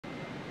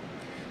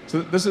So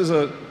this is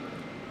a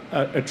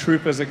true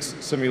physics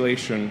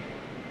simulation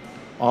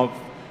of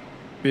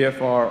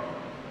BFR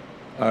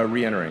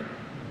re-entering.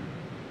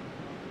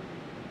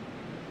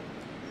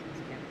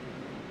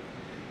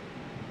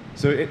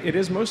 So it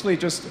is mostly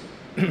just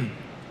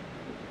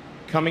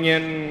coming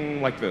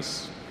in like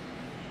this.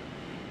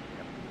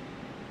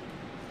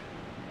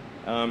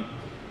 At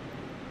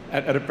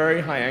a very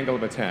high angle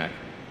of attack.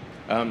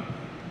 In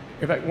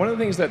fact, one of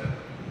the things that,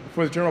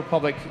 for the general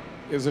public,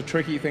 is a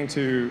tricky thing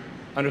to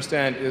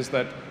understand is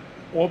that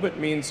orbit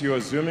means you are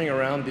zooming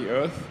around the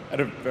Earth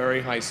at a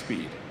very high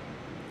speed.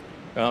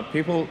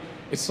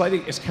 It's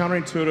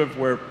counterintuitive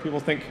where people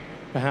think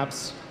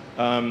perhaps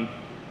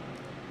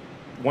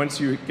once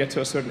you get to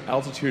a certain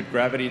altitude,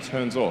 gravity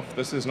turns off.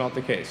 This is not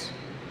the case.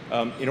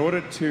 In order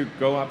to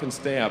go up and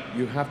stay up,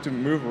 you have to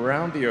move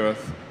around the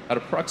Earth at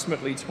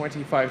approximately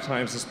 25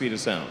 times the speed of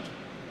sound.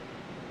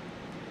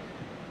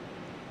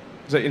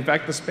 So in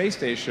fact, the space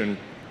station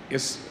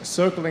is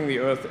circling the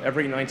Earth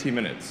every 90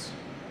 minutes.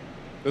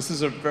 This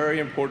is a very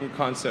important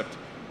concept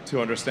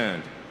to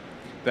understand,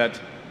 that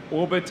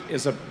orbit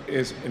is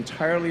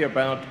entirely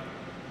about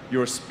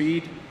your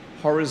speed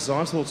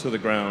horizontal to the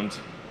ground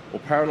or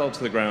parallel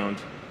to the ground.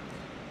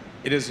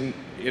 It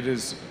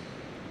is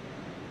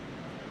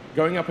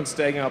going up and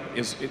staying up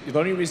the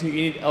only reason you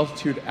need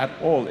altitude at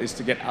all is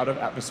to get out of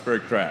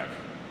atmospheric drag.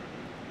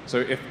 So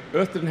if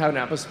Earth didn't have an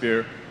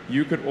atmosphere,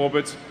 you could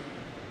orbit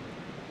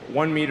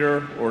 1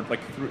 meter or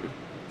like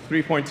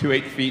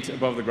 3.28 feet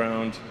above the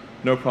ground,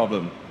 no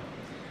problem.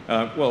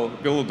 Well,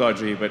 a little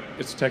dodgy, but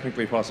it's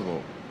technically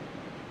possible.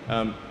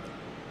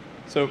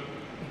 So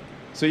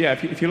yeah,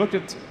 if you looked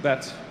at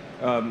that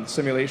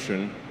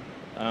simulation,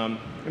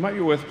 it might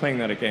be worth playing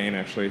that again,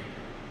 actually.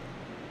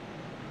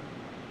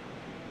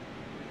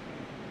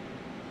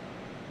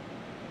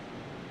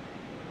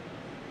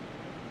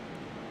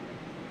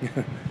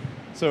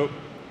 So you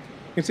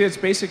can see it's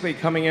basically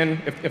coming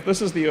in, if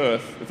this is the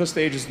Earth, if this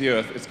stage is the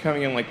Earth, it's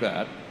coming in like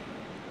that.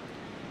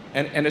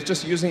 And it's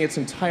just using its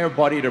entire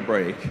body to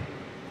brake.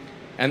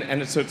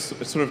 And it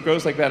sort of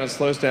goes like that and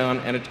slows down,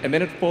 and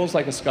then it falls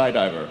like a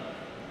skydiver.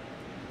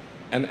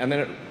 And then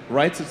it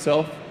rights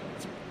itself,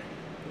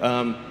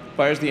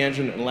 fires the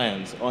engine, and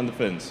lands on the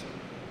fins.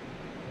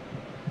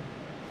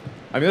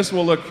 I mean, this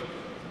will look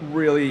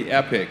really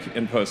epic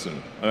in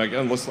person. It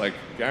looks like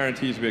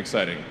guaranteed to be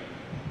exciting.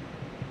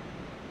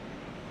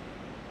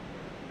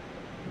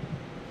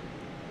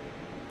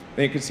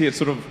 And you can see it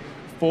sort of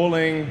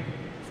falling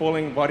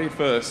body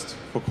first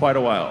for quite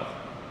a while.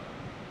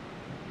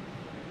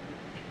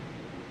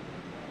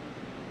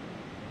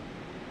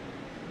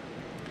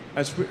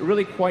 And it's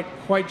really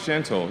quite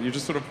gentle. You're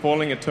just sort of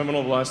falling at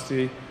terminal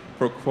velocity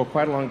for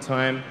quite a long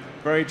time.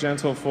 Very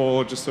gentle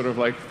fall, just sort of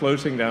like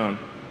floating down.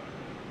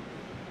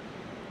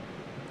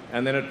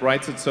 And then it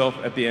rights itself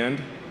at the end,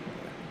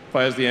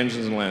 fires the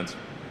engines, and lands.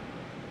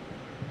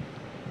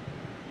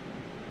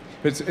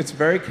 It's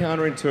very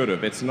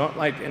counterintuitive. It's not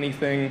like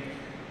anything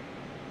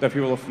that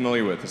people are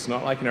familiar with. It's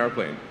not like an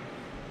airplane.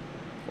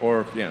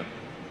 Or, yeah.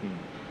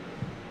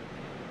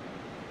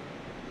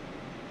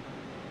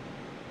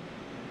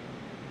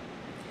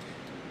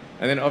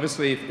 And then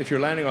obviously, if you're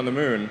landing on the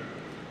moon,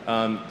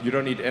 you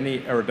don't need any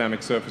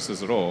aerodynamic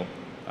surfaces at all,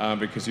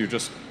 because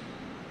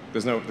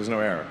there's no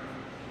air.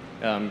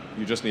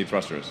 You just need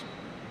thrusters.